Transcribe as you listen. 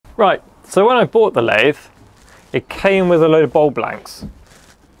Right, so when I bought the lathe, it came with a load of bowl blanks.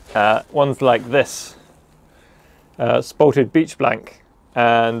 Ones like this, spalted beach blank,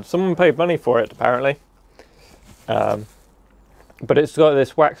 and someone paid money for it apparently. But it's got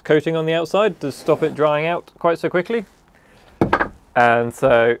this wax coating on the outside to stop it drying out quite so quickly. And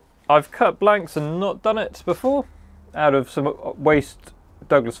so I've cut blanks and not done it before, out of some waste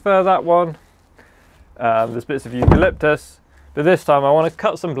Douglas fir, that one. There's bits of eucalyptus, but this time I want to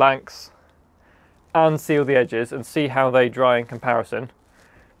cut some blanks and seal the edges and see how they dry in comparison,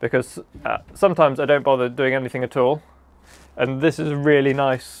 because sometimes I don't bother doing anything at all, and this is a really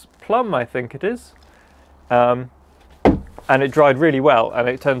nice plum, I think it is, and it dried really well and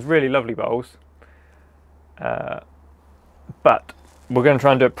it turns really lovely bowls, but we're going to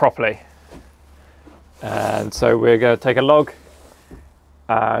try and do it properly. And so we're going to take a log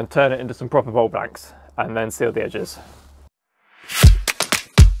and turn it into some proper bowl blanks and then seal the edges.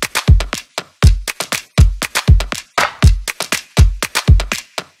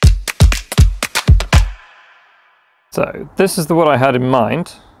 So this is what I had in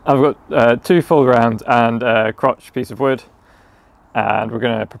mind. I've got 2 full rounds and a crotch piece of wood, and we're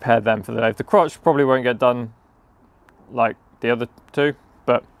going to prepare them for the lathe. The crotch probably won't get done like the other 2,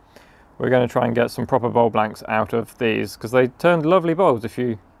 but we're going to try and get some proper bowl blanks out of these, because they turned lovely bowls if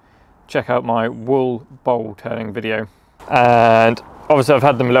you check out my wool bowl turning video. And obviously I've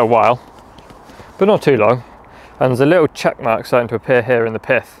had them a little while, but not too long, and there's a little check mark starting to appear here in the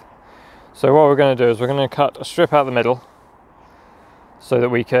pith. So what we're going to do is we're going to cut a strip out the middle so that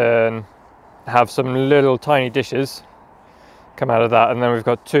we can have some little tiny dishes come out of that, and then we've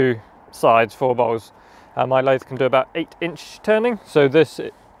got 2 sides, 4 bowls. My lathe can do about 8-inch turning, so this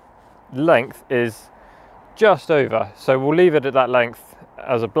length is just over, so we'll leave it at that length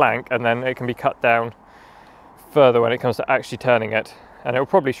as a blank, and then it can be cut down further when it comes to actually turning it, and it will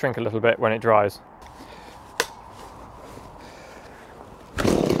probably shrink a little bit when it dries.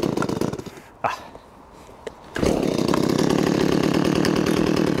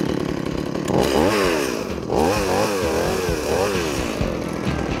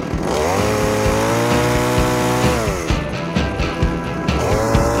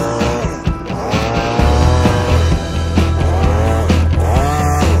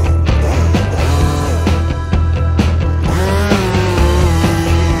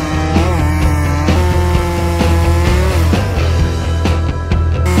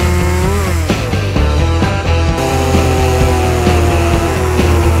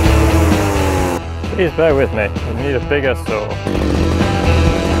 Please bear with me, I need a bigger saw.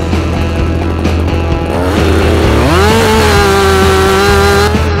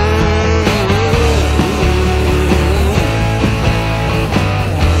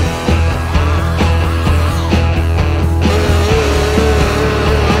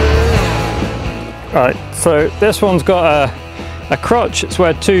 Right, so this one's got a crotch. It's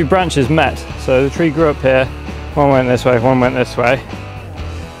where 2 branches met. So the tree grew up here, one went this way, one went this way.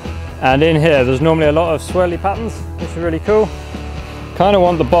 And in here, there's normally a lot of swirly patterns, which is really cool. Kind of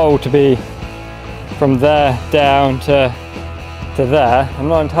want the bowl to be from there down to there. I'm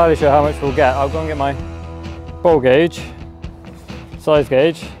not entirely sure how much we'll get. I'll go and get my bowl gauge, size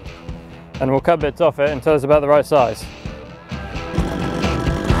gauge, and we'll cut bits off it until it's about the right size.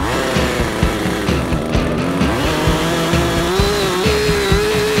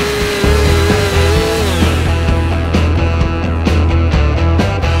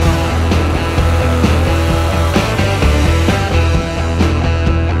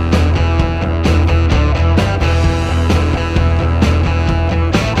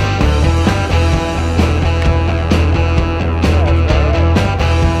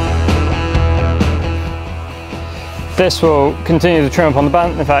 This will continue to trim up on the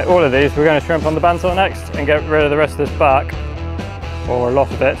band. In fact, all of these we're going to trim up on the bandsaw next and get rid of the rest of this back, or a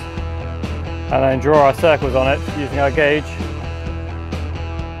lot of it, and then draw our circles on it using our gauge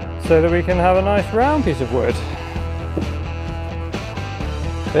so that we can have a nice round piece of wood.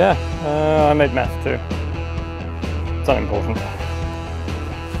 But yeah, I made mess too. It's unimportant.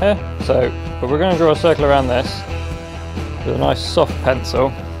 Yeah, but we're going to draw a circle around this with a nice soft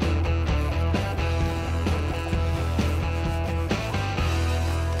pencil.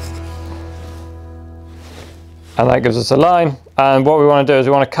 And that gives us a line, and what we want to do is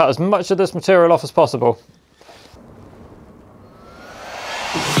we want to cut as much of this material off as possible.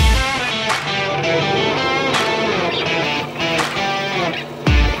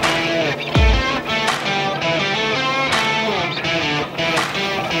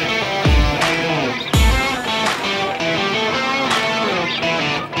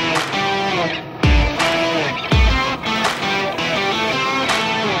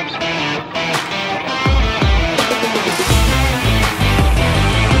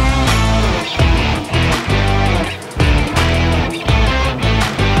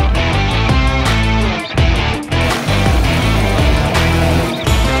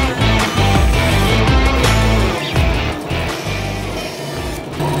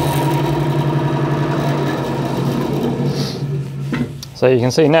 So you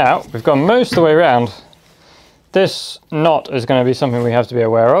can see now we've gone most of the way around. This knot is going to be something we have to be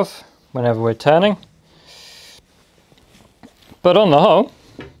aware of whenever we're turning. But on the whole,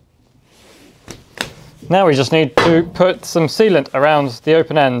 now we just need to put some sealant around the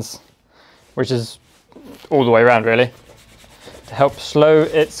open ends, which is all the way around really, to help slow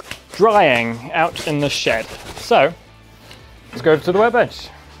its drying out in the shed. So let's go to the workbench.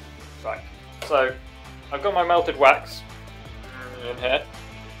 Right, so I've got my melted wax in here,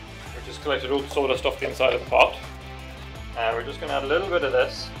 which has collected all the sawdust off the inside of the pot. And we're just going to add a little bit of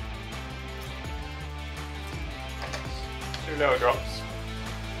this. 2 little drops.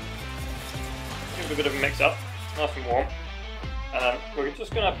 Give it a bit of a mix up, nice and warm. And we're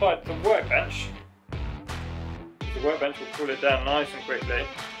just going to apply it to the workbench. The workbench will cool it down nice and quickly.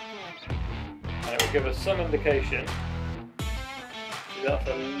 And it will give us some indication. That's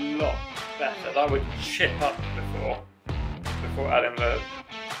a lot better. That would chip up before adding the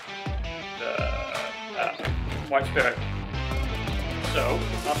white spirit. So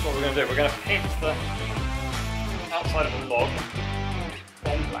that's what we're going to do. We're going to paint the outside of the log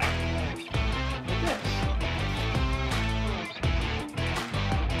on black with this.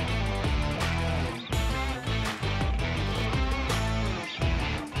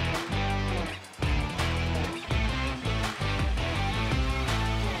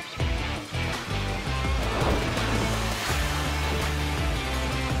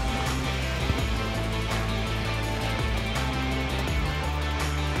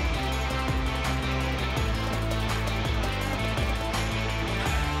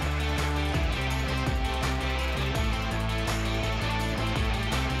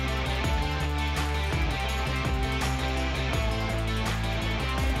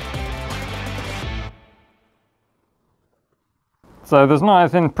 So there's not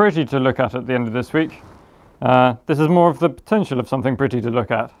anything pretty to look at the end of this week. This is more of the potential of something pretty to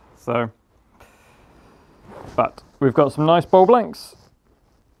look at. But we've got some nice bowl blanks,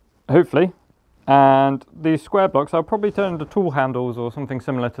 hopefully, and these square blocks I'll probably turn into tool handles or something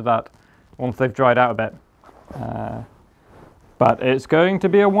similar to that once they've dried out a bit. But it's going to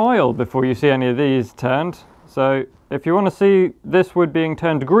be a while before you see any of these turned. So if you want to see this wood being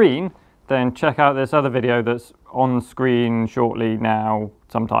turned green, then check out this other video that's on screen shortly now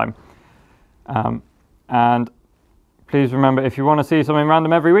sometime. And please remember, if you want to see something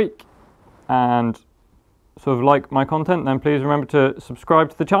random every week and sort of like my content, then please remember to subscribe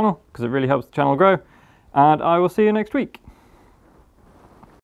to the channel because it really helps the channel grow. And I will see you next week.